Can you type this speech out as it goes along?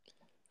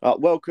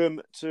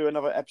Welcome to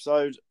another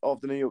episode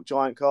of the New York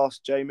Giant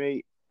Cast,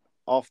 Jamie.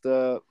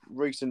 After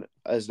recent,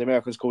 as the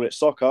Americans call it,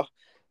 soccer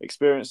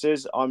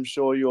experiences, I'm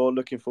sure you're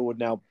looking forward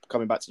now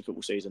coming back to the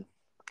football season.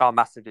 Oh,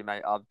 massively,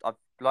 mate. I've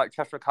like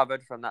just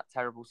recovered from that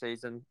terrible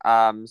season.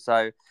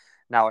 So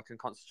now I can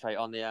concentrate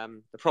on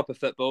the proper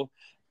football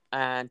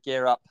and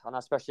gear up. And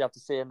especially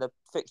after seeing the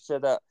fixture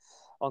that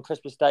on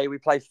Christmas Day we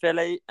play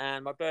Philly,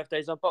 and my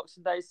birthday's on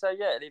Boxing Day. So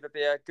yeah, it'll either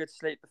be a good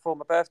sleep before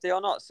my birthday or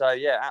not. So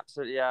yeah,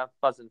 absolutely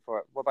buzzing for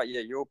it. What about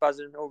you? You all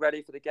buzzing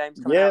already for the games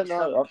coming Yeah, out? And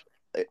stuff?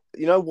 no,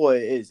 you know what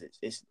it is.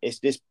 It's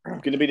this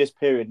going to be this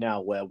period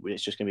now where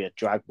it's just going to be a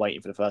drag waiting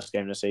for the first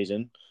game of the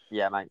season.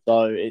 Yeah, mate.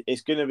 So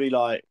it's going to be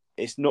like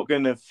it's not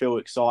going to feel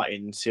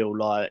exciting until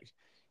like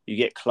you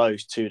get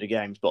close to the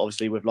games. But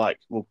obviously, with like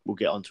we'll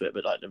get onto it.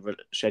 But like the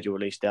schedule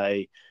release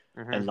day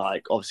and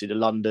like obviously the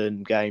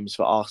London games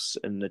for us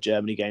and the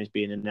Germany games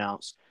being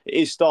announced, it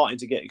is starting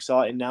to get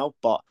exciting now.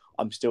 But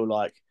I'm still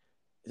like,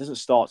 it doesn't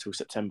start till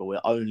September.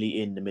 We're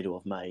only in the middle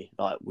of May.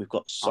 Like we've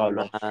got so Oh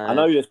long. I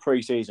no. know there's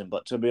pre-season,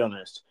 but to be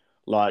honest,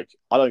 like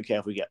I don't care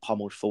if we get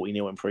pummeled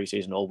 40-0 in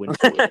pre-season or win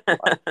 40.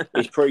 Like,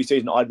 it's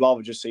pre-season. I'd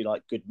rather just see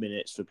like good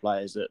minutes for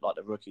players that like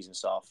the rookies and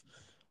stuff.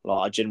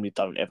 Like I generally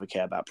don't ever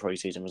care about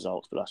pre-season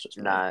results, but that's just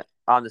me. No,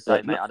 I'm the But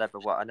same, mate. I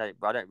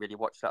don't really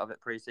watch a lot of it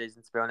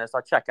pre-season, to be honest.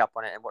 I check up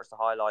on it and watch the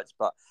highlights,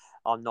 but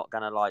I'm not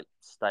gonna like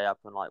stay up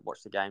and like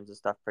watch the games and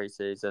stuff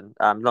pre-season.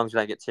 As long as we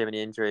don't get too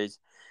many injuries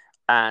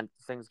and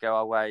things go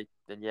our way,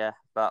 then yeah.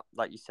 But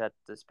like you said,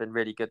 it's been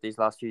really good these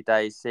last few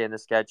days, seeing the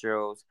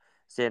schedules,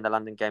 seeing the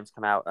London games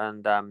come out,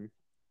 and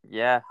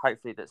yeah,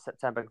 hopefully that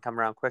September can come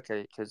around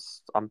quickly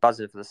because I'm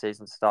buzzing for the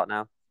season to start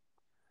now.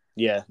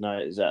 yeah, no,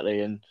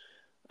 exactly. And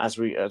as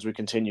we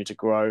continue to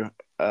grow,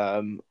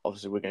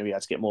 obviously we're going to be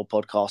able to get more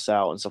podcasts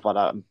out and stuff like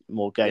that, and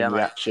more game Yeah, mate.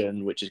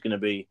 reaction, which is going to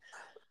be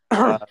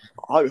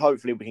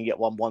hopefully we can get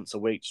one once a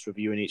week, just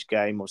reviewing each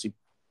game. Obviously,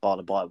 bar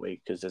the bye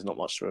week because there's not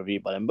much to review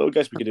by then. But I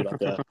guess we could do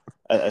like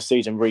a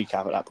season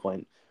recap at that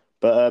point.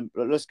 But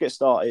let's get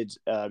started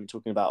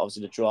talking about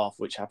obviously the draft,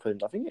 which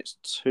happened. I think it's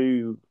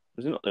two.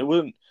 Was it not? It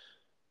wasn't.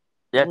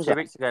 Yeah, When was 2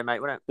 weeks that? ago, mate,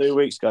 wasn't 2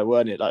 weeks ago,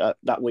 weren't it? Like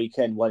that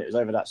weekend when it was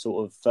over that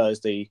sort of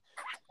Thursday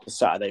to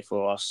Saturday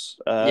for us.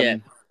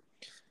 it?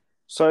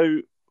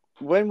 So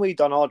when we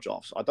done our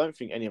drafts, I don't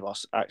think any of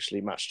us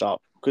actually matched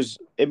up because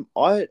in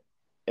my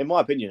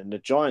opinion, the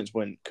Giants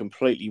went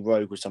completely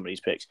rogue with some of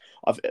these picks.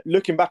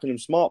 Looking back on them,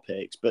 smart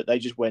picks, but they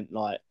just went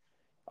like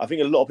I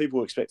think a lot of people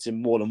were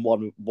expecting more than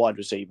one wide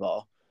receiver.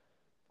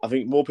 I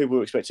think more people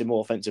were expecting more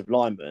offensive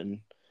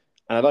linemen,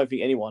 and I don't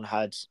think anyone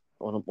had,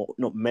 or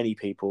not many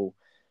people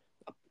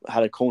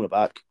had a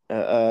cornerback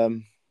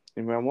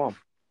in round one.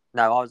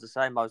 No, I was the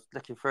same. I was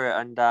looking through it,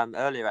 and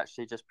earlier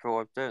actually, just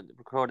before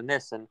recording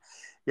this, and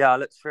yeah, I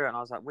looked through it, and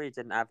I was like, we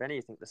didn't have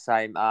anything the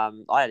same. I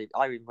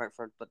even went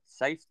for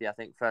safety. I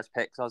think first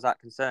pick, so I was that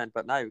concerned,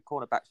 but no,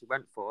 cornerbacks we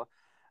went for.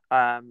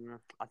 I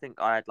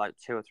think I had like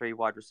two or three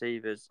wide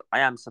receivers. I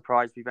am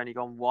surprised we've only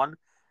gone one.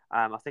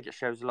 I think it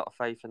shows a lot of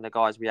faith in the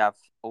guys we have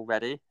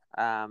already,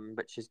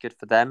 which is good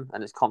for them,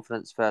 and it's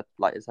confidence for,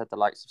 like I said, the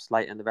likes of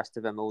Slate and the rest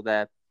of them. All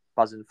there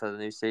buzzing for the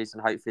new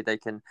season. Hopefully, they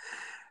can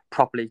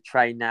properly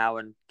train now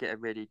and get it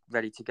really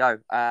ready to go.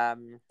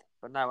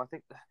 But no, I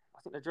think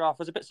the draft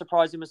was a bit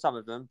surprising with some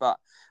of them, but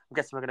I'm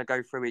guessing we're going to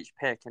go through each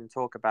pick and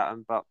talk about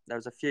them. But there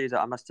was a few that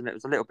I must admit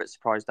was a little bit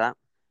surprised at.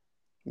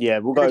 Yeah,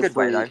 we'll In a go good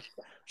way, through.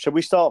 though. Shall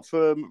we start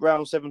from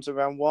round 7 to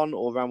round 1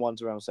 or round 1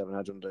 to round 7?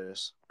 How do you want to do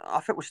this? I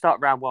think we'll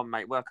start round one,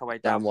 mate. Work our way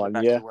down Round from the 1,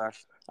 best yeah. to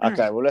worst.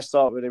 Okay, well, let's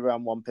start with the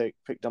round 1 pick.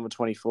 Pick number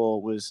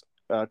 24 was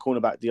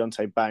cornerback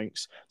Deontay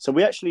Banks. So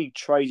we actually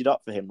traded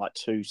up for him like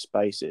 2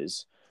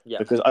 spaces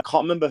because I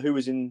can't remember who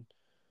was in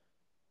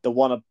the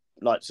one,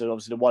 so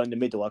obviously the one in the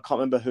middle. I can't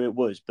remember who it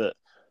was, but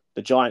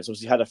the Giants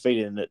obviously had a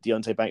feeling that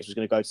Deontay Banks was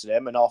going to go to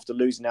them. And after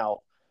losing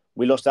out,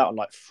 we lost out on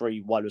like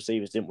 3 wide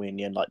receivers, didn't we, in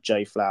the end? Like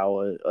Jay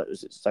Flowers,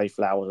 was it Zay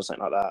Flowers or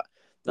something like that?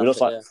 We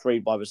lost 3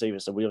 wide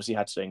receivers, so we obviously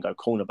had to then go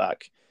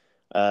cornerback.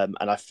 And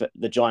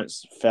the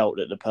Giants felt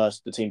that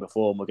the team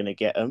before them were going to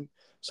get them,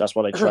 so that's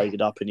why they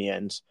traded up in the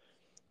end.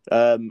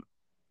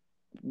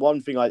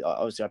 One thing I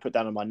put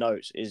down in my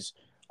notes is,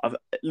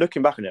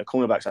 looking back on it,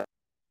 cornerback's a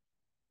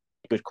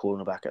good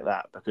cornerback at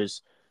that,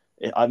 because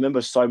I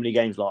remember so many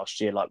games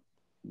last year, like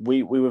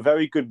we were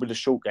very good with the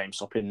short game,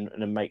 stopping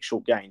and then make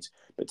short gains,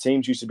 but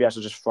teams used to be able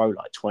to just throw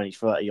like 20,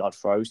 30 yard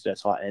throws to their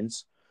tight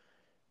ends,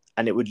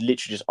 and it would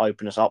literally just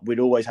open us up. We'd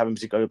always have them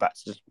to go back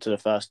to the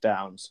first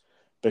downs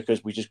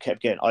because we just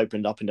kept getting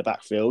opened up in the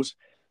backfield.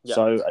 Yeah.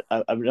 So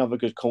another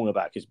good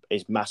cornerback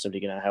is massively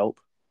going to help.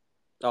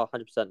 Oh,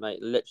 100%,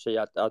 mate. Literally,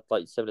 I'd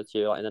like similar to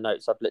you, like in the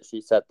notes, I've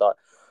literally said that.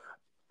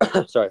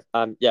 Sorry.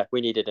 Yeah,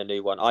 we needed a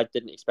new one. I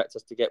didn't expect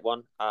us to get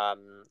one. I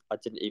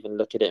didn't even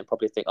look at it and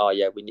probably think, oh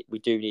yeah, we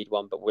do need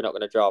one, but we're not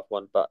going to draft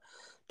one. But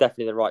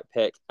definitely the right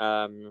pick.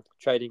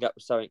 Trading up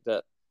was something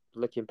that,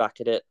 looking back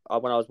at it,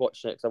 when I was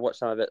watching it, because I watched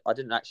some of it, I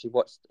didn't actually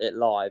watch it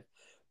live,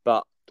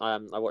 but I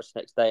watched the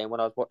next day, and when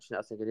I was watching it, I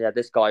was thinking, yeah,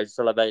 this guy is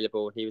still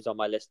available, and he was on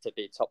my list to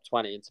be top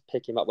 20, and to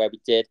pick him up where we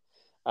did,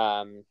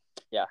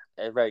 yeah,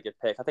 a very good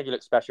pick. I think he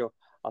looks special.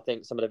 I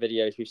think some of the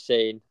videos we've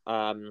seen,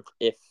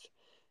 if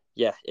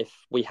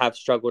we have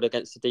struggled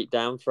against the deep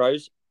down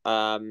throws,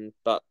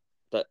 but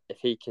that if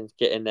he can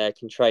get in there,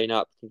 can train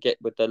up, can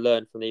get with the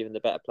learn from even the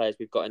better players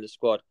we've got in the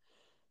squad,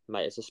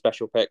 mate, it's a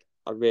special pick.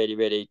 I really,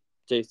 really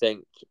do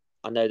think.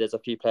 I know there's a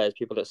few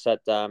people that said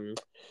there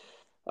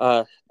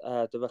were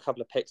a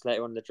couple of picks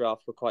later on in the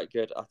draft were quite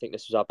good. I think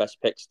this was our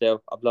best pick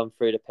still. I've run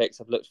through the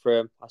picks. I've looked through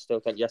them. I still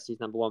think, yes,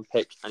 he's number one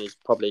pick and he's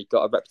probably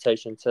got a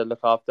reputation to look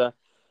after.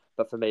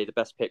 But for me, the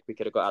best pick we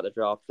could have got out of the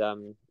draft.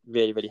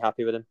 Really, really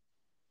happy with him.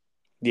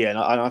 Yeah,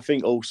 and I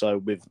think also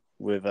with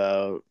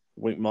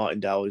Wink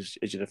Martindale as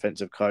your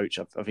defensive coach,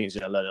 I think he's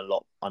going to learn a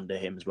lot under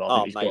him as well.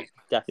 I think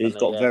he's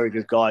got very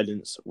good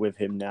guidance with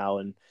him now,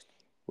 and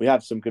we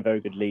have some very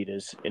good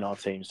leaders in our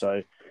team.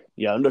 So,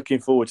 yeah, I'm looking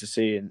forward to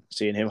seeing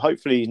him.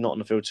 Hopefully, he's not on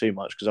the field too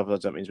much because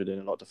otherwise that means we're doing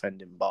a lot of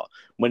defending. But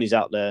when he's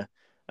out there,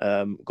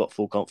 got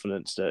full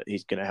confidence that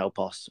he's going to help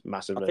us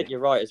massively. I think you're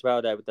right as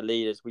well there with the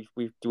leaders.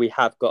 We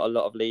have got a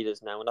lot of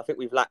leaders now, and I think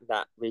we've lacked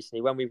that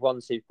recently. When we've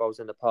won Super Bowls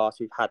in the past,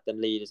 we've had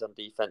them leaders on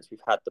defense. We've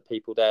had the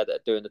people there that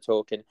are doing the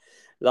talking.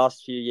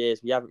 Last few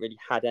years, we haven't really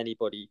had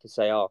anybody you can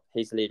say, "Oh,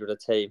 he's the leader of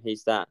the team.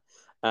 He's that."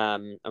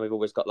 And we've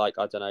always got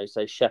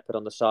say Shepherd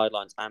on the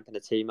sidelines, amping the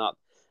team up.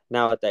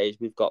 Nowadays,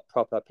 we've got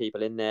proper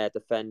people in there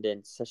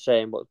defending,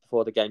 saying what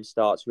before the game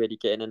starts, really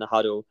getting in the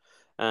huddle,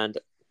 and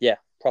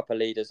proper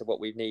leaders are what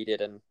we've needed.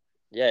 And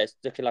it's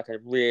looking like a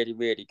really,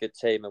 really good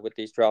team. And with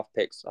these draft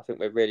picks, I think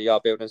we really are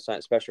building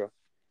something special.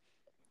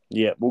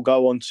 Yeah, we'll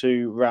go on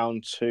to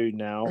round 2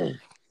 now.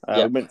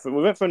 We went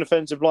for an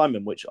offensive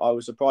lineman, which I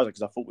was surprised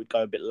because I thought we'd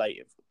go a bit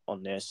late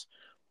on this.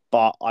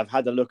 But I've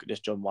had a look at this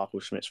John Michael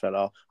Schmitz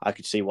fella. I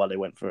could see why they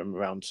went for him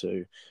round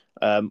 2.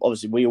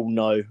 Obviously, we all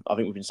know, I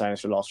think we've been saying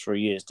this for the last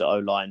 3 years, the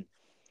O-line,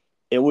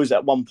 it was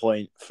at one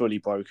point fully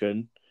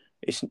broken.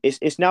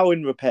 It's now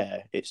in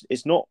repair.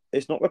 It's not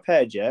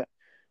repaired yet.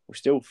 We're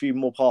still a few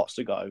more parts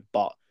to go,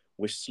 but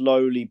we're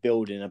slowly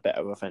building a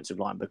better offensive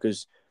line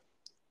because,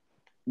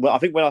 I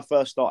think when I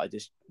first started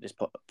this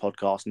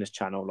podcast and this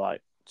channel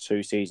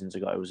 2 seasons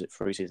ago, was it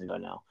 3 seasons ago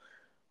now?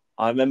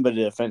 I remember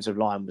the offensive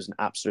line was an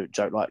absolute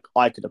joke.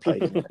 I could have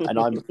played in it, and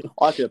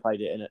I could have played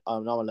it in it.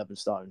 I'm 11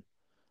 stone.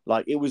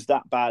 It was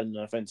that bad in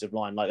the offensive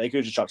line. They could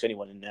have just chucked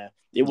anyone in there.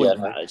 It wouldn't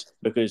have mattered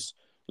because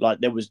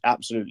there was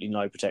absolutely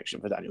no protection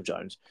for Daniel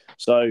Jones.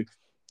 So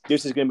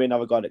this is going to be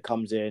another guy that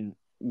comes in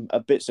a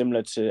bit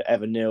similar to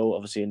Evan Neal,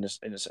 obviously in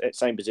the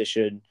same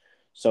position.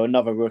 So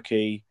another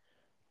rookie.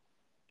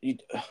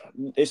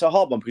 It's a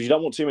hard one because you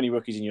don't want too many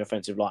rookies in your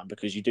offensive line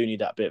because you do need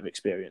that bit of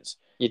experience.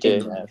 You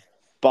do.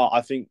 But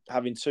I think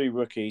having 2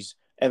 rookies,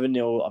 Evan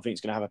Neal, I think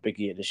is going to have a big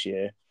year this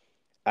year,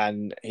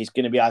 and he's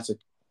going to be able to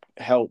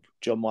help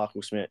John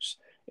Michael Schmitz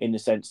in the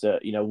sense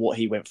that what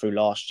he went through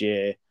last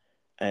year,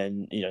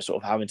 and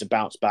sort of having to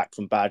bounce back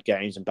from bad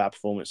games and bad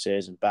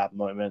performances and bad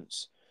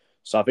moments.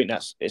 So I think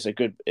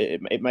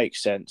it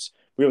makes sense.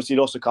 We obviously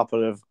lost a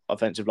couple of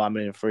offensive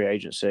linemen in free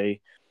agency.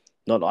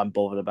 Not that I'm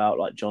bothered about,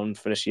 like John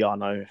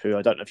Feliciano, who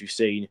I don't know if you've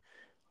seen,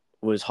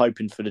 was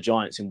hoping for the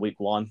Giants in week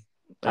 1.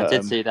 I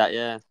did see that,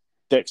 yeah.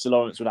 Dexter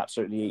Lawrence would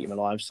absolutely eat him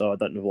alive, so I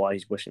don't know why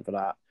he's wishing for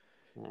that.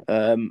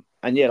 Yeah.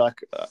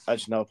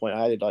 As another point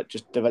I added,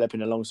 just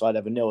developing alongside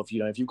Evan Neal. If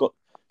you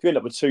end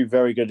up with 2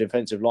 very good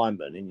defensive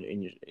linemen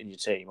in your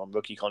team on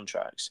rookie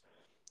contracts,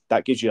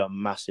 that gives you a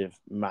massive,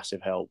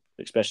 massive help,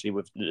 especially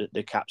with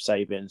the cap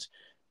savings.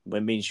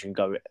 It means you can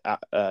go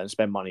and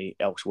spend money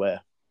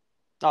elsewhere.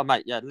 Oh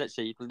mate, yeah,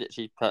 literally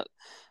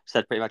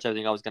said pretty much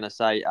everything I was going to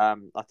say.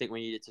 I think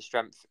we needed to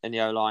strengthen in the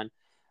O-line.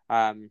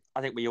 I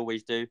think we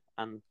always do,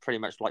 and pretty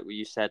much like what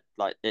you said,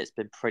 it's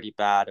been pretty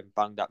bad and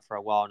bunged up for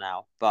a while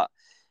now, but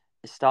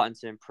it's starting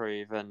to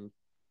improve, and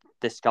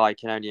this guy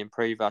can only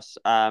improve us.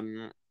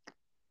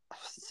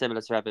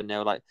 Similar to Evan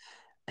Neal,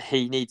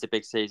 he needs a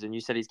big season.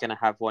 You said he's going to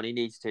have one. He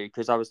needs to,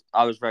 because I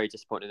was very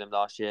disappointed in him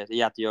last year. He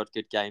had the odd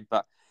good game,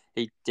 but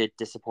he did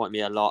disappoint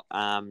me a lot.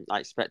 I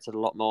expected a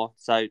lot more.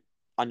 So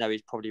I know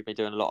he's probably been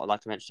doing a lot,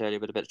 like I mentioned earlier,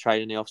 with a bit of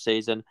training in the off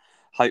season.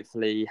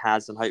 Hopefully he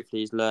has, and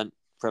hopefully he's learned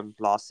from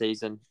last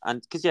season.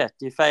 And because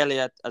your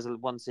failure as a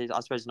one season, I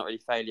suppose it's not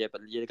really failure,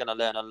 but you're going to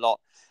learn a lot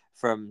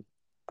from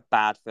a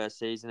bad first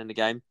season in the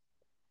game.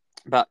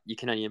 But you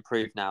can only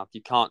improve now.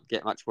 You can't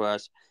get much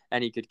worse.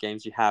 Any good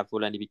games you have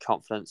will only be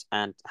confidence,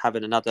 and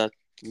having another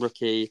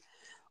rookie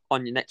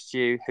on your next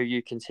year who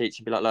you can teach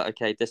and be like,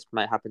 okay, this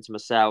may happen to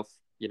myself.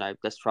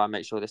 Let's try and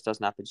make sure this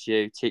doesn't happen to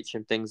you. Teach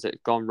him things that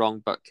have gone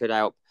wrong but could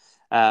help.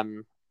 I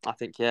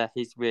think,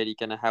 he's really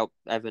going to help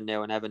Evan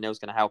Neal, and Evan Neal's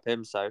going to help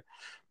him. So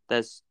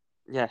it's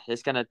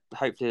going to,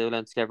 hopefully they'll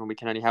learn together and we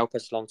can only help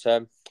us long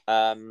term.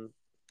 I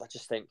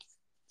just think,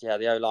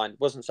 the O-line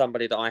wasn't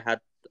somebody that I had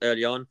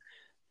early on,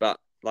 but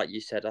like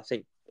you said, I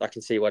think I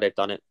can see why they've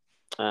done it.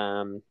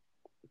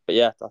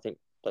 I think,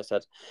 like I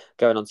said,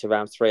 going on to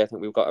round 3, I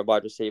think we've got a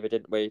wide receiver,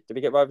 didn't we? Did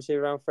we get wide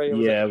receiver round 3?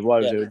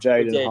 Wide receiver,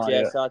 Jaden Hyatt.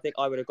 Yeah, so I think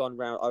I would have gone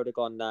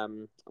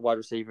wide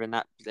receiver in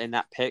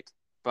that pick.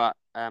 But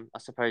I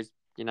suppose,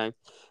 you've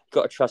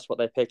got to trust what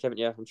they pick, haven't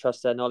you? And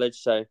trust their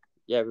knowledge. So,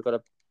 we've got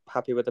to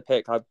happy with the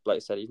pick. Like I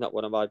said, he's not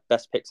one of my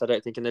best picks, I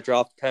don't think, in the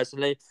draft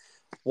personally.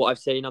 What I've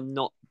seen, I'm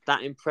not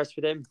that impressed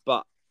with him,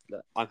 but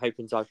I'm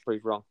hoping to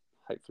prove wrong.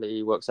 Hopefully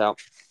he works out.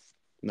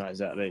 No,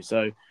 exactly.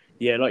 So,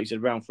 yeah, like you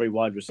said, round 3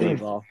 wide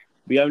receiver.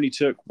 We only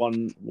took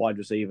one wide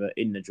receiver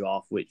in the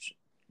draft, which,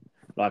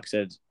 like I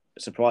said,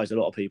 surprised a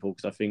lot of people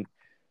because I think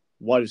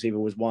wide receiver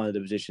was one of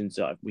the positions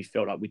that we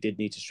felt like we did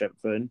need to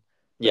strengthen.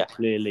 Yeah.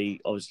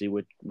 Clearly, obviously,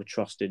 we're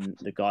trusting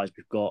the guys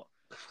we've got.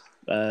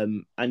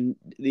 And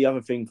the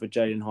other thing for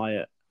Jalen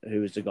Hyatt,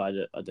 who is the guy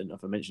that, I don't know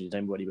if I mentioned his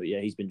name already, but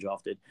yeah, he's been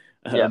drafted.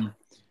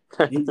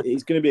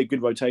 He's going to be a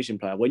good rotation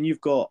player.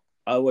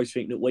 I always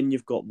think that when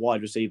you've got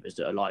wide receivers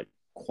that are like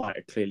quite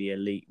a clearly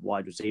elite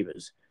wide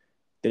receivers,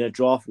 then a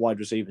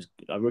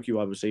rookie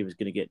wide receiver is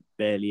going to get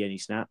barely any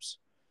snaps.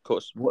 Of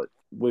course.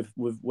 With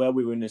where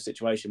we were in a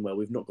situation where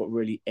we've not got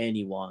really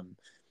anyone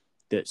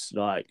that's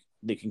like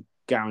that can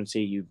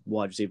guarantee you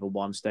wide receiver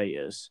 1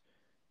 status,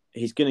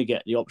 he's going to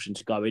get the option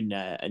to go in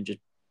there and just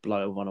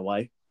blow everyone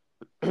away.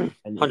 And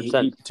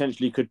he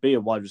potentially could be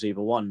a wide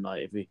receiver 1.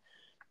 Like if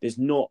there's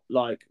not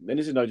like, and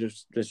this is no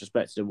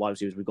disrespect to the wide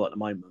receivers we've got at the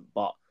moment,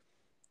 but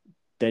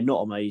they're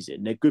not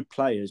amazing. They're good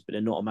players, but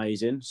they're not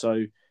amazing.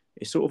 So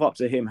it's sort of up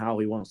to him how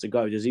he wants to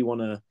go. Does he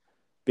want to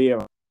be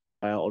a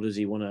player or does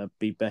he want to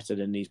be better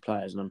than these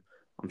players? And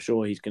I'm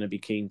sure he's going to be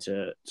keen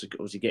to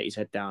obviously get his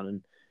head down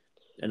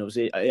and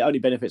obviously it only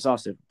benefits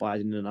us by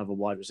adding another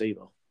wide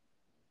receiver.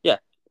 Yeah,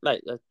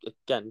 mate.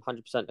 Again,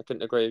 100%. I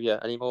couldn't agree with you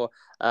anymore.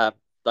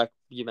 Like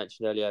you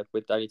mentioned earlier,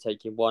 with only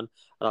taking one,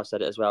 and I've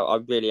said it as well. I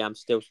really am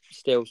still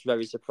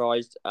very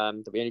surprised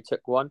that we only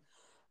took one.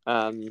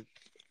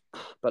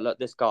 But look,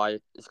 this guy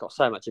has got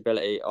so much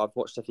ability. I've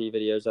watched a few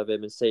videos of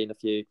him and seen a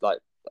few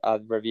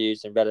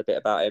reviews and read a bit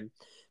about him.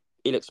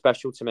 He looks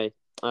special to me.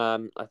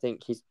 I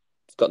think he's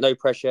got no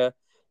pressure.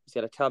 He's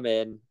going to come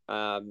in,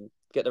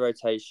 get the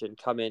rotation,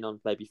 come in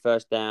on maybe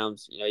first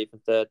downs, even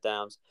third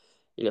downs.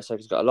 He looks like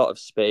he's got a lot of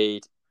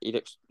speed.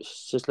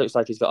 Just looks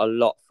like he's got a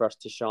lot for us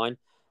to shine.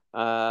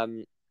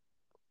 I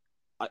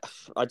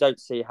don't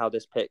see how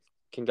this pick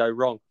can go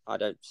wrong. I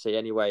don't see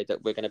any way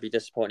that we're going to be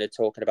disappointed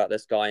talking about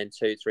this guy in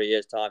 2-3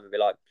 years' time and be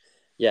like,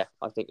 yeah,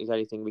 I think the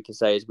only thing we can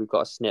say is we've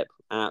got an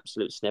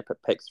absolute snip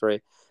at pick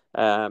 3.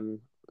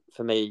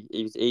 For me,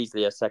 he was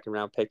easily a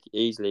second-round pick,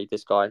 easily,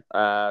 this guy.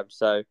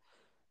 So,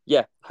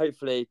 yeah,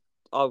 hopefully,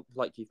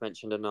 like you've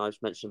mentioned and I've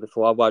mentioned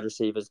before, our wide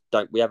receivers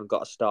we haven't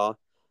got a star.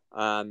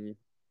 I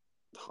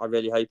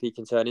really hope he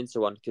can turn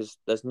into one because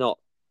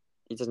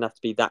he doesn't have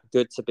to be that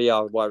good to be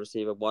our wide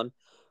receiver 1.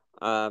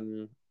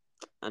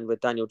 And with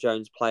Daniel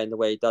Jones playing the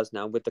way he does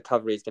now, with the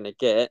cover he's going to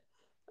get,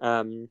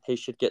 he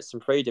should get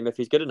some freedom if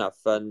he's good enough.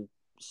 And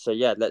so,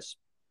 yeah, let's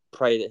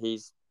pray that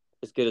he's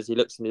as good as he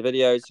looks in the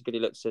videos, as good as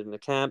he looks in the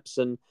camps.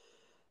 And,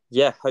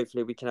 yeah,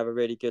 hopefully we can have a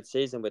really good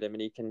season with him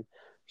and he can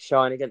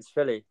shine against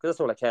Philly. Because that's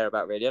all I care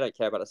about, really. I don't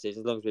care about the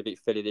season. As long as we beat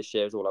Philly this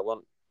year is all I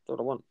want. That's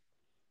all I want.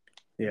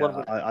 Yeah,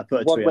 I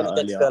put a tweet out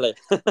earlier.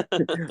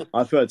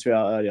 I put a tweet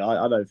out earlier.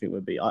 I don't think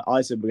we'll beat.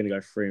 I said we're going to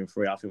go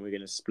 3-3. I think we're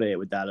going to split it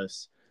with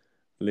Dallas,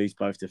 lose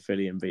both to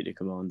Philly and beat the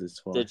Commanders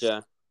twice. Did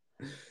you?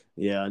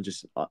 Yeah,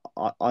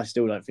 I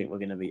still don't think we're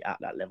going to be at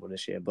that level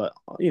this year. But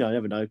you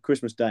never know.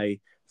 Christmas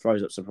Day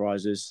throws up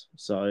surprises.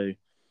 So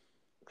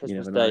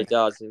Christmas Day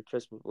does, and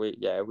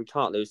we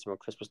can't lose them on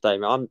Christmas Day.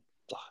 No,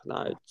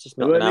 it's just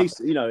not. Well, at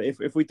least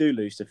if we do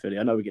lose to Philly,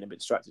 I know we're getting a bit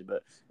distracted,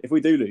 but if we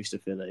do lose to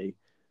Philly,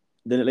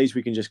 then at least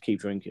we can just keep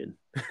drinking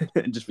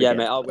and just mate,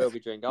 I will be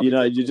drinking.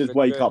 You just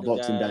wake up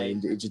Boxing Day and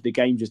the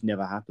game just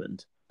never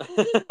happened.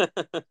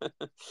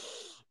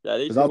 Yeah,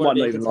 because I might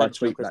not even like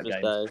tweet that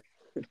game. Day.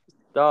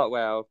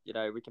 Well,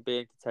 we can be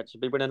in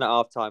contention, be winning at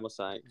half time or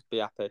something. Just be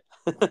happy.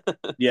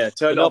 Yeah,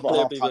 turn it off at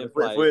half time.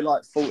 If we're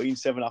like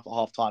 14-7 up at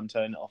half time,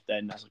 turn it off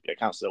then. It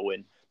counts as a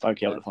win. Don't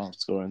care what the final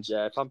score is.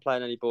 Yeah, if I'm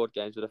playing any board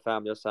games with a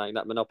family or saying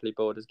that Monopoly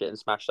board is getting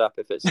smashed up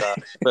if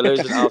we're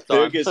losing at half time.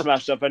 It'll get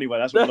smashed up anyway.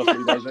 That's what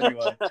Monopoly does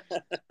anyway.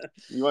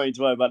 You won't need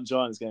to worry about the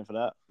Giants game for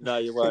that. No,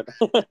 you won't.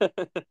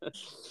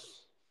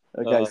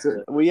 Okay,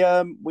 so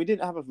we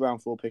didn't have a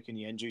round 4 pick in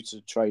the end due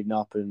to trading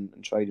up and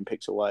trading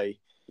picks away.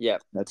 Yeah,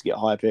 to get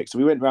higher picks. So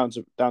we went down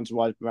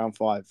to round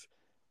 5,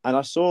 and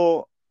I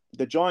saw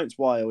the Giants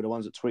wire were the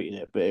ones that tweeted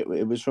it, but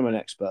it was from an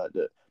expert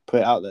that put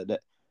it out there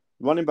that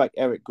running back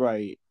Eric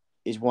Gray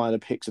is one of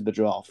the picks of the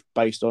draft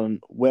based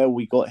on where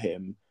we got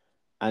him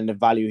and the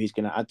value he's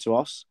going to add to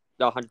us.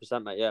 No,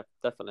 100%, mate. Yeah,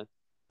 definitely.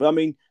 But I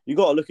mean, you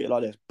got to look at it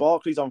like this: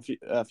 Barkley's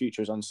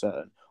future is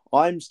uncertain.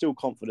 I'm still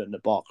confident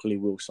that Barkley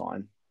will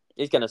sign.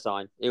 He's going to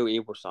sign. He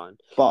will sign.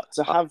 But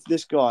to have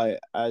this guy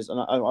and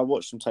I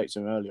watched some tapes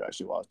of him earlier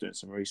actually while I was doing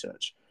some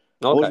research.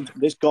 Okay.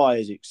 This guy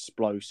is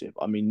explosive.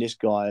 I mean, this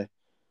guy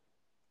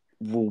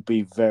will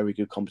be very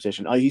good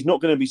competition. He's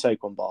not going to be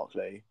Saquon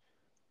Barkley,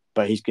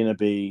 but he's going to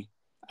be,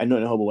 and not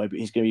in a horrible way, but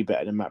he's going to be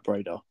better than Matt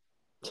Breida.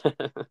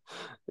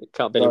 It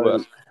can't be any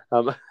worse.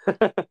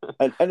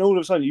 And all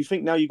of a sudden, you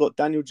think now you've got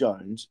Daniel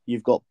Jones,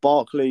 you've got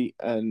Barkley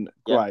and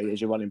Gray as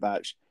your running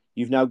backs.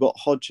 You've now got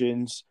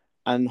Hodgins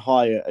and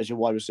Hyatt as your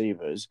wide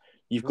receivers.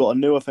 You've got a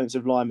new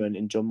offensive lineman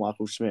in John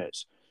Michael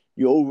Schmitz.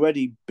 you're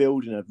already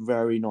building a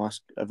very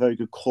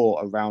good core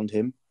around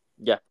him.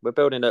 Yeah, we're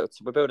building a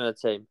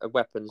team of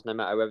weapons. No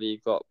matter whether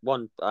you've got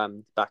one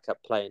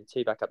backup playing,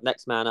 two backup,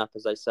 next man up,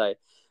 as they say.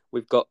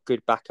 We've got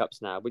good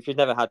backups now, which we've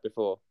never had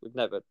before.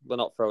 Well,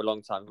 not for a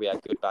long time. We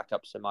had good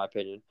backups, in my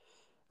opinion.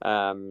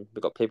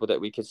 We've got people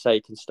that we could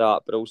say can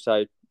start, but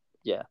also,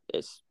 yeah,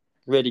 it's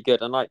really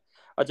good. And I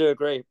do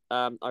agree.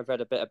 I've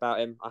read a bit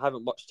about him. I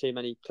haven't watched too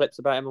many clips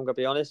about him, I'm going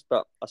to be honest,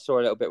 but I saw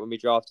a little bit when we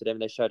drafted him.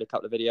 They showed a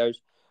couple of videos,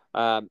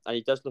 and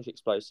he does look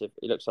explosive.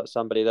 He looks like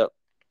somebody that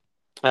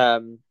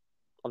I'm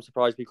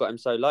surprised we got him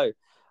so low.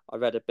 I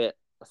read a bit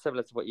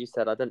similar to what you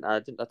said. I don't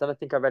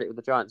think I read it with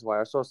the Giants.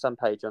 Why I saw some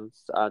page on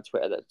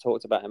Twitter that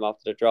talked about him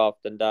after the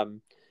draft, and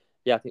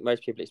yeah, I think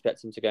most people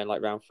expect him to go in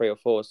like round 3 or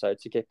 4. So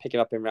to pick him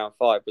up in round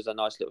 5 was a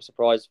nice little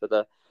surprise for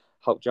the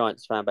Hulk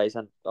Giants fan base,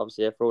 and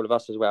obviously for all of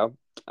us as well.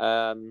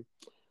 I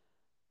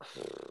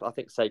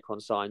think Saquon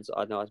signs.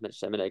 I know I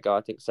mentioned a minute ago.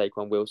 I think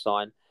Saquon will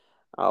sign.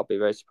 I'll be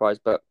very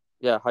surprised, but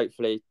yeah,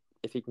 hopefully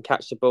if he can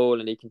catch the ball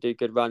and he can do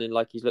good running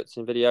like he's looked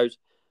in videos,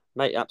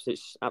 mate, absolute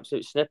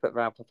snippet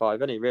round 5,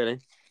 isn't he? Really?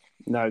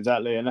 No,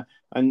 exactly,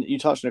 and you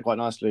touched on it quite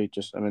nicely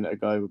just a minute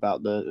ago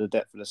about the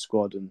depth of the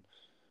squad. And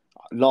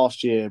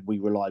last year we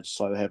relied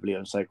so heavily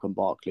on Saquon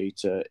Barkley.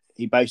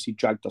 He basically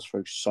dragged us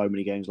through so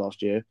many games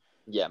last year.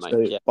 Yeah, mate.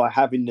 So by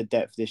having the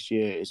depth this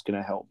year is going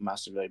to help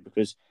massively,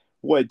 because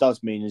what it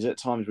does mean is at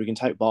times we can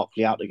take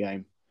Barkley out of the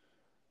game,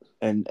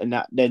 and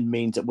that then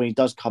means that when he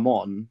does come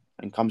on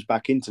and comes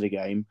back into the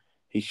game,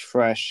 he's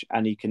fresh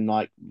and he can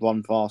like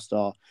run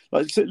faster.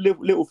 Like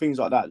little things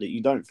like that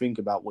you don't think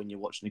about when you're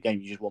watching the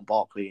game. You just want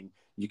Barkley, and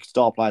your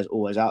star players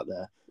always out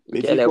there. But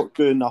if you've got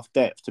good enough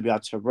depth to be able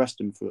to rest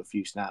them for a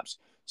few snaps,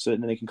 so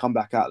then they can come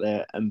back out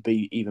there and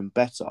be even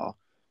better.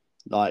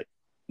 Like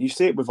you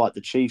see it with like the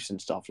Chiefs and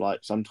stuff. Like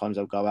sometimes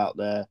they'll go out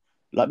there.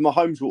 Like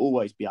Mahomes will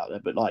always be out there,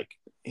 but like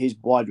his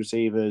wide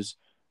receivers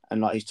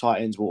and like his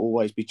tight ends will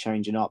always be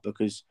changing up,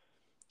 because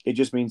it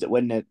just means that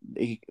when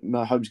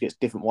Mahomes gets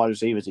different wide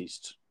receivers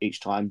each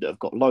time that have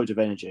got loads of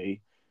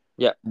energy.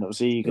 Yeah, and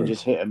obviously you can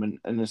just hit them,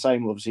 and the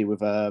same obviously with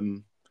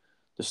the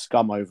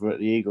scum over at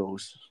the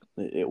Eagles.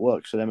 It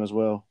works for them as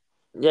well.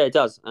 Yeah, it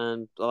does,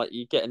 and like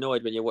you get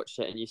annoyed when you watch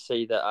it and you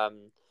see that,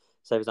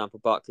 say for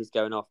example, Barkley's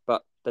going off,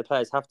 but the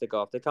players have to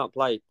go off. They can't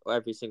play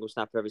every single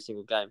snap or every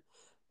single game.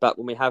 But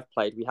when we have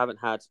played, we haven't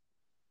had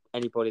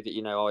anybody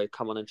that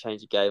come on and change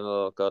the game.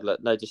 Oh God,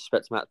 look, no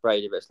disrespect to Matt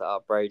Brady, but it's like,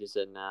 oh, Brady's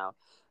in now.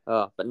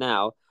 But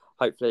now,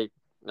 hopefully,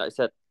 like I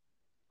said,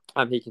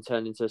 he can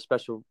turn into a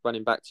special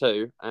running back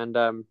too,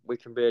 and we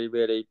can really,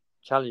 really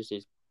challenge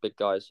these big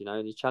guys.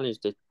 And he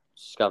challenged the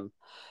scum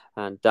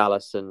and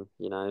Dallas, and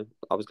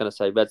I was going to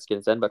say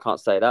Redskins then, but I can't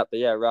say that. But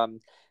yeah,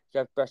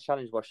 best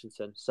challenge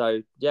Washington.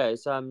 So yeah,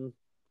 it's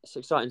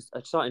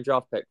exciting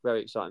draft pick,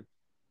 very exciting.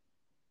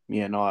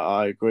 Yeah, no,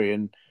 I agree,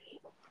 and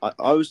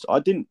I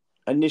didn't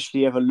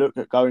initially ever look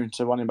at going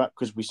to running back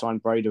because we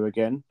signed Brady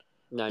again.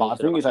 No, but I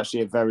think it's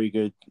actually a very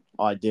good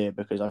idea,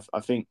 because I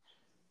think,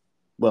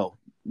 well,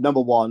 number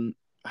one,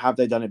 have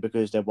they done it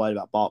because they're worried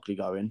about Barkley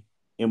going?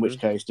 In which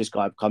case, this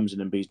guy comes in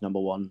and beats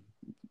number one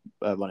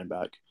running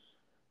back.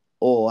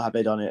 Or have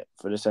they done it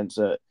for the sense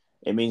that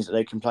it means that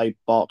they can play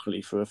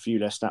Barkley for a few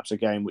less snaps a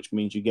game, which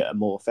means you get a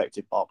more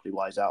effective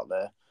Barkley-wise out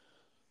there.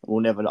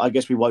 I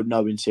guess we won't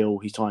know until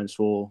he signs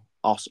for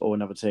us or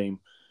another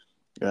team.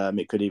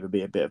 It could either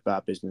be a bit of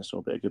bad business or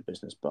a bit of good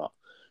business, but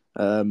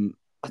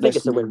I think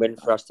it's a win-win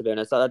for us, to be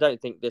honest. I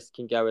don't think this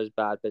can go as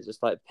bad business.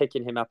 Like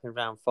picking him up in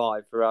round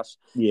 5 for us,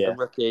 a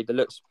rookie that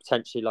looks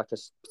potentially like a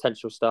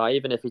potential star,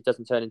 even if he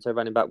doesn't turn into a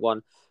running back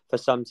one. For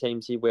some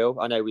teams, he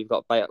will. I know we've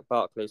got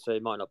Barkley, so he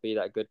might not be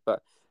that good,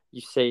 but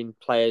you've seen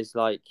players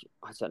like,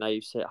 I don't know, I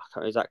can't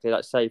know exactly,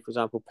 like say, for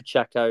example,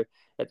 Pacheco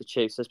at the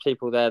Chiefs. There's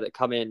people there that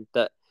come in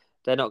that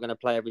they're not going to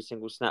play every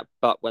single snap,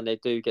 but when they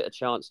do get a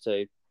chance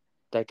to,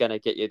 they're going to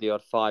get you the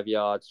odd 5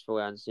 yards, 4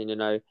 yards,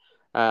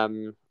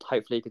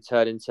 hopefully he could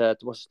turn into,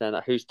 what's his name,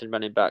 that Houston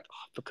running back.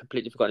 I've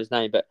completely forgotten his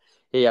name, but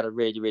he had a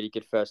really, really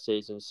good first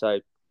season.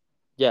 So,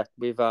 yeah,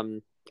 I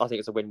think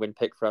it's a win-win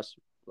pick for us.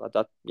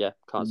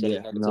 Can't see any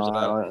negatives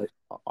about it.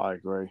 I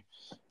agree.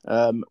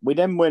 We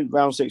then went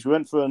round 6. We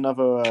went for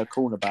another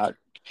cornerback.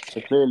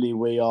 So clearly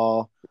we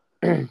are...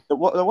 The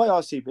way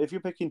I see it, if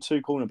you're picking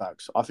 2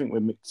 cornerbacks, I think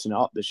we're mixing it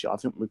up this year. I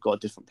think we've got a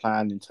different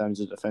plan in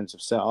terms of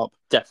defensive setup.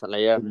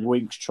 Definitely, yeah.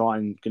 Wink's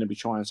going to be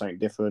trying something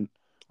different.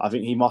 I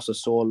think he must have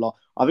saw a lot.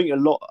 I think a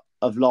lot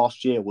of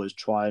last year was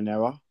try and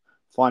error,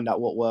 find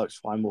out what works,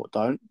 find what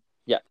don't.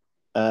 Yeah.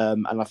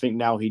 And I think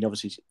now he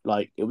obviously,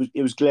 like,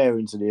 it was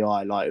glaring to the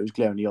eye, like it was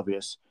glaringly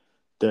obvious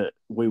that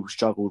we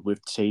struggled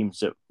with teams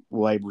that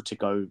were able to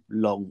go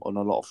long on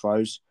a lot of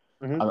throws.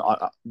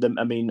 Mm-hmm.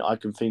 I mean, I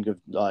can think of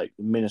like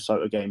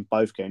Minnesota game,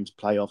 both games,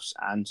 playoffs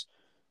and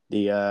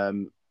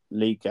the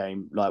league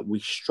game. Like we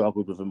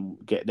struggled with them.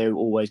 They were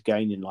always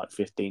gaining like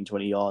 15,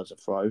 20 yards a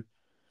throw.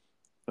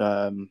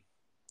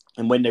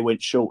 And when they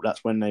went short,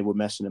 that's when they were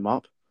messing them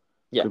up.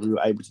 Yeah, we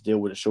were able to deal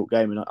with a short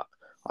game.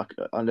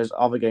 And there's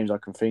other games I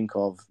can think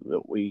of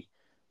that we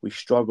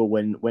struggle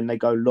when they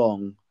go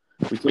long.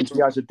 we seem to be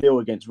able to deal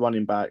against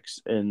running backs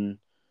in,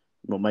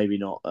 well, maybe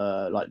not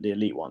like the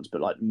elite ones,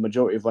 but like the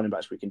majority of running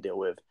backs we can deal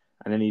with,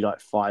 and any like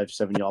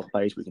 5-7 yard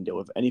plays we can deal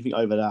with. Anything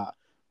over that,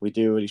 we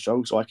do really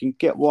struggle. So I can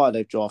get why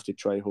they've drafted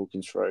Trey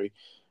Hawkins through.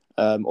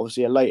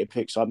 Obviously, a later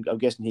pick, so I'm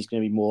guessing he's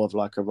going to be more of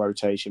like a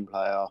rotation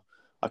player.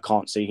 I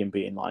can't see him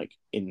being like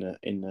in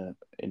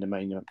the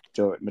main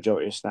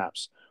majority of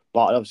snaps,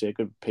 but obviously a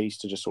good piece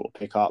to just sort of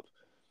pick up.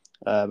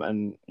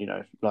 And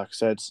like I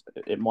said,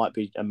 it might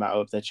be a matter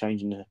of they're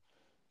changing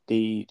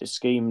the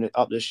scheme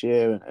up this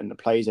year and the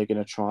plays they're going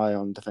to try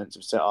on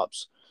defensive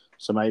setups.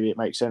 So maybe it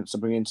makes sense to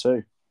bring in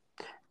two.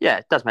 Yeah,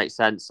 it does make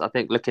sense. I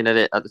think looking at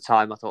it at the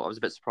time, I thought I was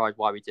a bit surprised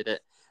why we did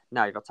it.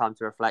 Now you've got time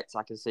to reflect.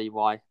 I can see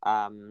why.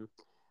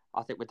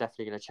 I think we're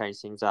definitely going to change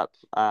things up.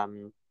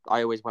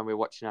 I always, when we're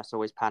watching us,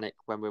 always panic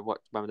when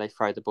when they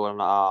throw the ball. I'm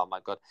like, oh my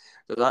god!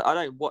 I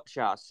don't watch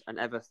us and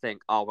ever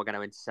think, oh, we're going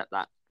to intercept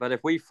that. But if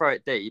we throw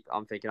it deep,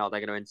 I'm thinking, oh, they're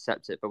going to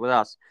intercept it. But with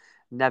us,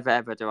 never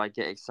ever do I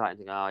get excited and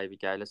think, oh, here we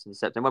go, let's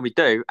intercept. And when we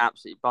do,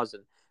 absolutely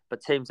buzzing.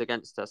 But teams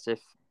against us, if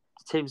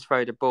teams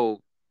throw the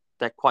ball,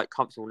 they're quite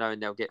comfortable knowing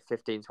they'll get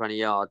 15, 20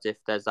 yards if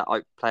there's that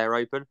player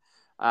open.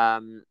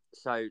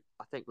 So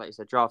I think, like you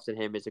said, drafting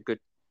him is a good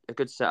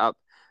setup.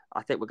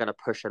 I think we're going to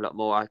push a lot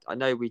more. I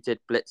know we did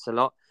blitz a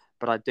lot,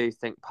 but I do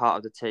think part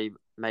of the team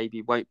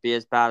maybe won't be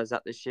as bad as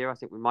that this year. I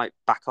think we might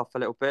back off a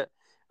little bit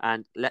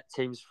and let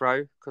teams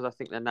throw, because I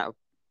think then I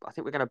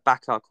think we're going to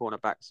back our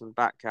cornerbacks and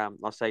back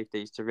our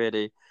safeties to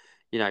really,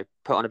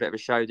 put on a bit of a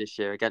show this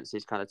year against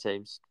these kind of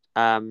teams.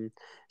 So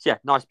yeah,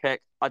 nice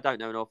pick. I don't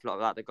know an awful lot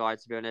about the guy,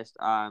 to be honest.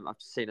 I've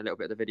seen a little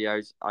bit of the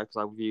videos because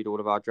I reviewed all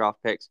of our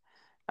draft picks.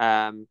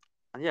 And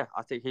yeah,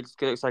 I think he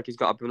looks like he's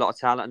got a lot of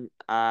talent.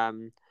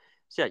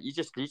 So yeah, you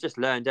just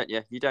learn, don't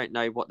you? You don't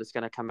know what's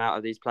going to come out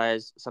of these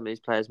players. Some of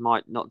these players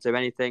might not do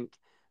anything,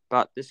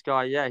 but this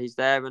guy, yeah, he's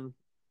there, and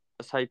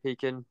let's hope he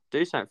can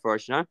do something for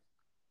us.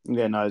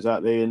 Yeah, no,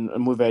 exactly.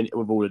 And with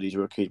all of these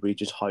rookies, we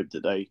just hope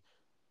that they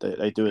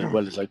do as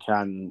well as they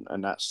can,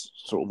 and that's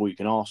sort of what you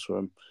can ask for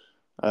them.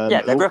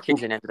 Yeah, they're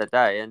rookies at the end of the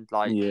day, and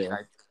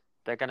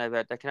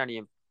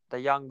they're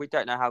young. We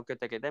don't know how good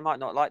they get. They might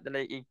not like the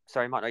league.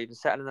 Sorry, might not even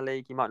settle in the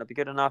league. You might not be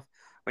good enough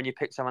when you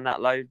pick someone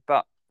that low.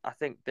 But I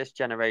think this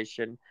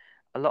generation,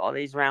 a lot of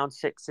these round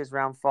 6s,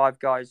 round 5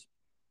 guys,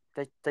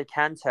 they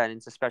can turn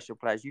into special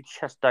players. You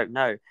just don't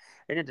know. At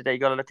the end of the day, you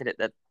got to look at it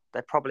that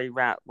they're probably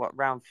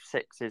round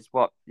 6 is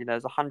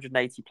there's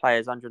 180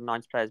 players,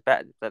 190 players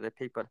better that the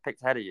people that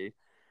picked ahead of you.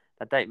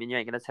 That don't mean you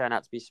ain't going to turn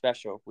out to be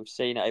special. We've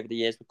seen it over the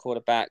years with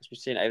quarterbacks. We've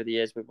seen it over the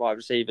years with wide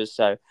receivers.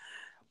 So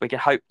we can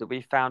hope that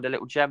we found a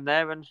little gem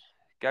there and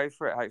go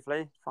for it.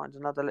 Hopefully, find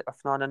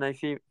a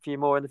few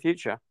more in the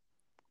future.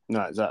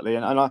 No, exactly,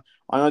 and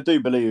I do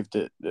believe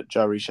that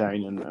Joey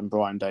Shane and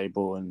Brian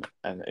Daboll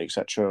and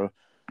etc.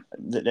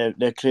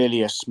 They're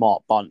clearly a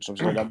smart bunch.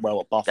 Obviously, they've done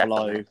well at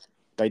Buffalo. Definitely.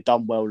 They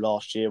done well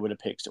last year with the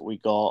picks that we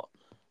got.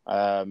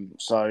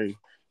 So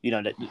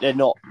they're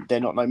not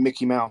no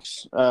Mickey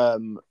Mouse.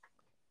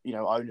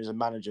 Owners and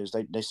managers.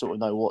 They sort of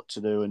know what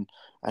to do and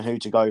who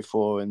to go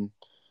for. And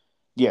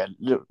yeah,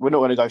 look, we're not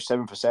going to go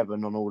 7 for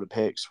 7 on all the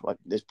picks. Like,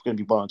 there's going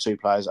to be 1 or 2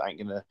 players that ain't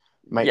going to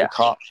make the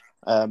cut.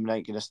 And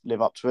ain't going to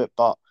live up to it.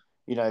 But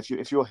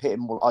if you're hitting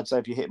more, I'd say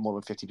if you're hitting more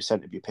than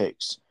 50% of your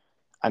picks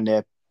and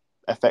they're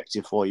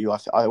effective for you, I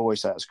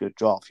always say that's a good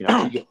draft. If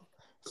you get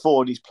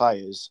 4 of these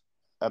players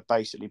are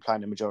basically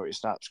playing the majority of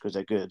snaps because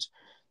they're good,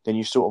 then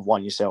you've sort of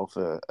won yourself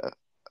a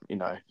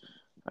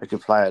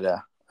good player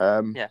there.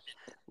 Yeah.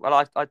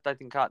 Well, I don't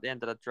think at the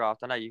end of the draft,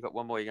 I know you've got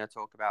one more you're going to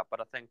talk about,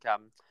 but I think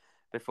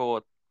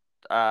before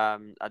at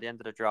the end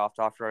of the draft,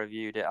 after I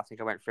reviewed it, I think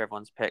I went through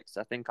everyone's picks.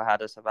 I think I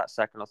had us about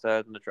 2nd or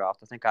 3rd in the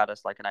draft. I think I had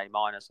us like an A-.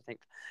 I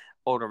think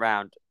all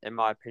around, in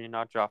my opinion,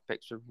 our draft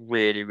picks were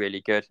really, really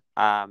good.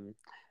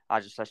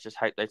 Let's just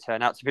hope they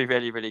turn out to be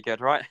really, really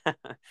good, right?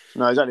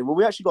 No, exactly. Well,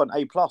 we actually got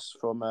an A+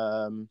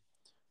 from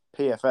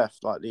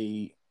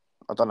PFF.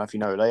 I don't know if you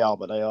know who they are,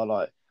 but they are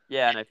like.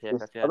 Yeah, I know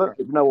PFF. Yeah.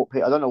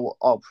 I don't know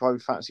what Pro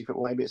Fantasy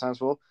Football maybe it stands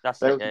for.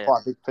 They're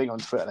quite a big thing on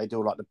Twitter. They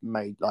do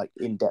like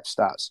in-depth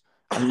stats.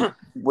 And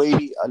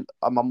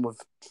I'm on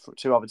with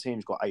 2 other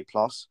teams got A+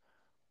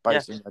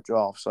 based on the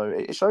draft. So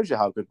it shows you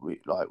how good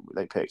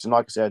they picked. And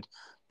like I said,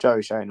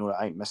 Joey Shane all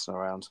that ain't messing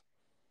around.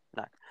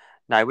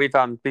 No, we've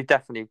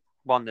definitely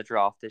won the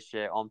draft this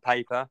year on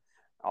paper.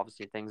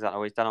 Obviously, things aren't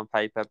always done on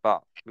paper,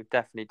 but we've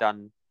definitely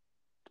done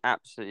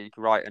absolutely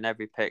right on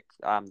every pick.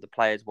 The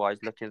players wise,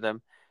 looking at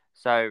them.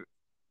 So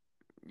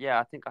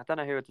yeah, I don't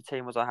know who the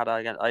team was I had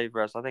against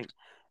over us. I think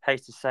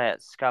hate to say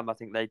it, Scum. I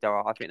think they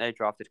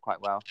drafted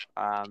quite well.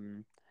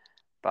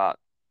 But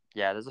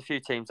yeah, there's a few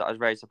teams that I was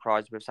very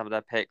surprised with some of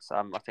their picks.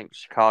 I think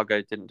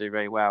Chicago didn't do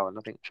very well, and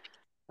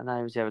I know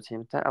it was the other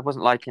team. I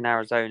wasn't liking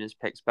Arizona's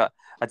picks, but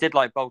I did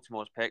like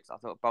Baltimore's picks. I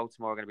thought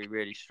Baltimore are going to be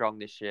really strong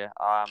this year.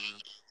 I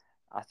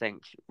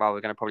think, well,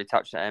 we're going to probably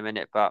touch that in a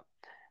minute, but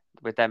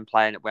with them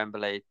playing at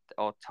Wembley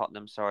or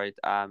Tottenham,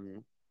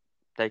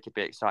 they could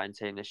be an exciting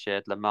team this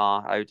year.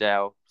 Lamar,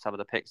 Odell, some of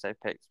the picks they've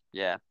picked,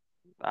 yeah.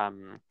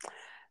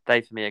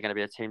 they for me are going to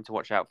be a team to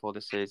watch out for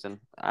this season.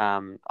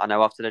 I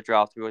know after the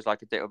draft we always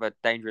like a bit of a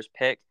dangerous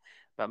pick,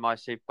 but my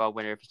Super Bowl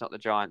winner, if it's not the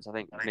Giants, I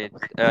think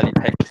early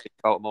pick is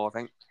Baltimore. I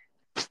think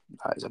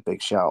that is a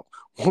big shout.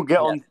 We'll get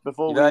on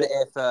before heard it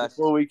here first.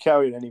 Before we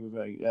carry on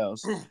anything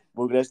else.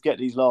 Let's get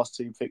these last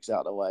two picks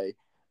out of the way.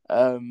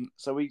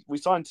 So we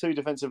signed 2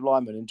 defensive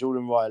linemen in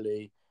Jordan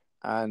Riley,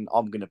 and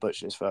I'm going to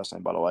butcher his first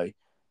name, by the way,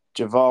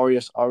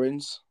 Javarius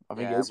Owens. I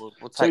think it is. We'll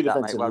take 2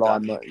 defensive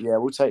linemen. Yeah,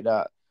 we'll take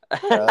that.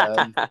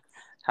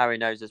 Harry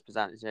knows his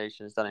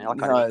pronunciations, doesn't he? I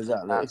can't no,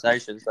 exactly.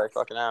 Pronunciations, so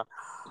fucking hell.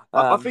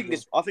 I think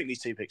these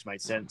 2 picks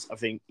made sense. I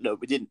think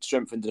we didn't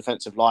strengthen the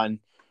defensive line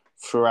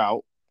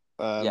throughout.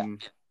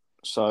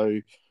 So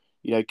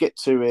get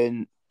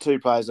 2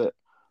 players that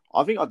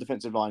I think our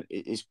defensive line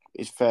is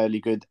fairly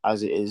good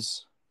as it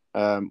is.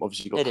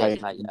 Obviously you've got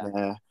Kate in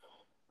there.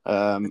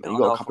 You've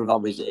got a couple of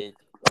others that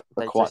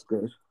are quite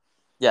good.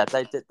 Yeah,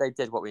 they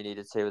did what we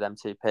needed to with them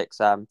 2 picks.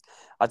 I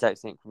don't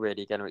think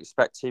really going to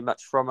expect too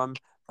much from them,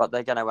 but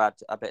they're going to add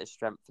a bit of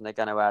strength, and they're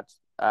going to add.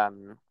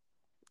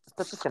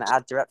 They're just going to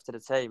add depth to the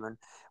team, and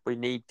we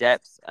need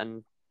depth.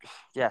 And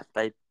yeah,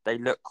 they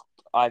look.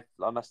 I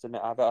must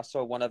admit, I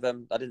saw one of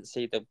them. I didn't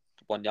see the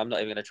one. I'm not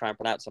even going to try and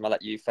pronounce him. I'll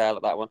let you fail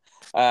at that one.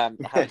 I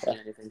haven't seen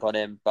anything on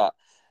him, but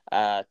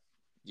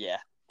yeah,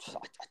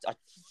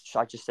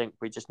 I just think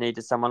we just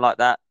needed someone like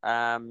that.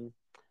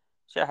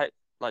 So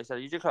like I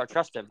said, you just got to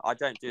trust him. I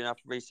don't do enough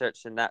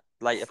research in that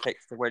later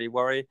picks to really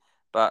worry.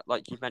 But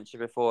like you mentioned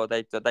before,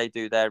 they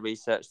do their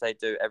research, they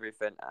do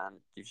everything, and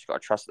you've just got to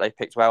trust that they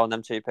picked well on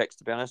them 2 picks,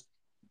 to be honest.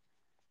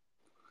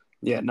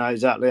 Yeah, no,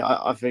 exactly.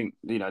 I think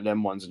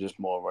them ones are just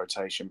more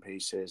rotation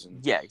pieces,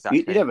 and yeah,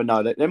 exactly. You never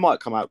know; they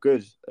might come out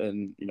good,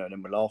 and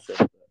then we're laughing.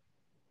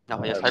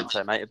 No, yes, hope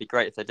so, mate. It'd be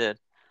great if they did.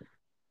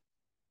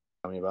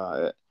 Tell me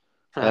about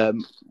it.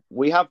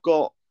 We have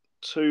got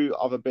 2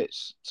 other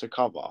bits to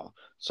cover,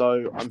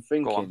 so I'm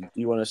thinking,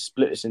 do you want to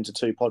split this into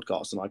 2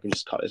 podcasts, and I can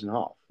just cut this in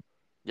half?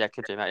 Yeah,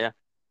 could do, mate. Yeah.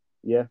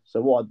 Yeah.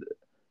 So what I'll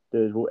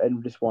do is we'll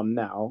end this one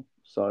now.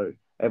 So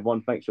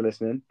everyone, thanks for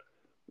listening.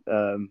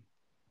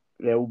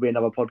 There will be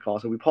another podcast.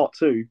 It'll be part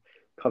 2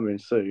 coming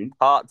soon.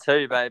 Part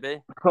 2,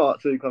 baby.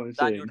 Part 2 coming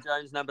Daniel soon.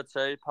 Jones number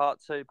 2. Part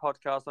 2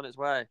 podcast on its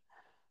way.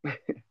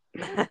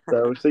 So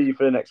we'll see you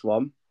for the next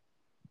one.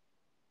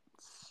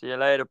 See you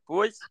later,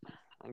 boys.